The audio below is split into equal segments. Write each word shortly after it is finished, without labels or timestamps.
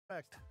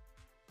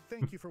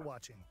Thank you for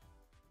watching.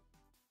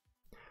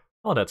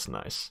 Oh, that's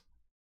nice.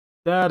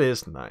 That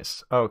is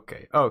nice.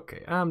 Okay,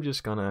 okay. I'm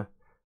just gonna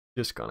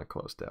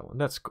close that one.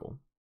 That's cool.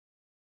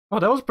 Oh,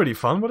 that was pretty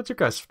fun. What did you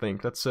guys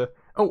think? That's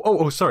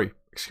oh, sorry.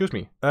 Excuse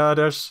me.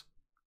 There's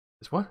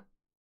what?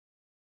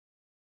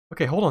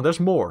 Okay, hold on. There's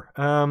more.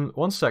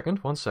 1 second.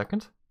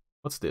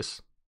 What's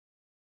this?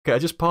 Okay, I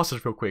just paused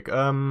this real quick.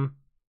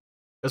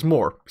 There's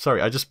more.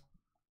 Sorry,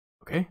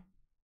 okay.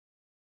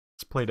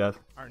 Let's play that.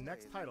 Our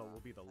next title will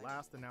be the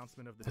last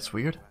announcement of the That's day.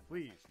 weird.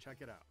 Please check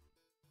it out.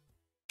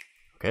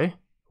 Okay.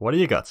 What do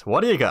you got?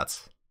 What do you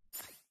got?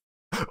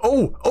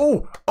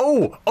 Oh,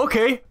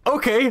 okay.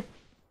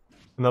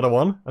 Another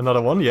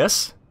one,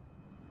 yes.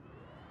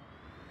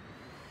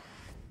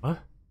 What?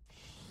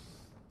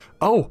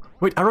 Oh,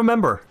 wait, I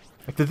remember.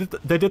 Like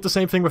they did the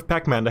same thing with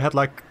Pac-Man. They had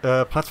like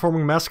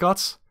platforming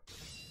mascots.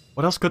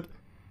 What else could...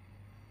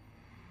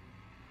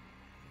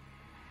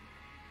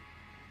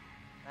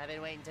 I've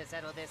been waiting to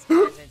settle this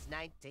score since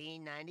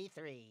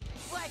 1993.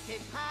 What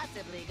could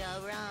possibly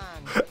go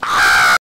wrong?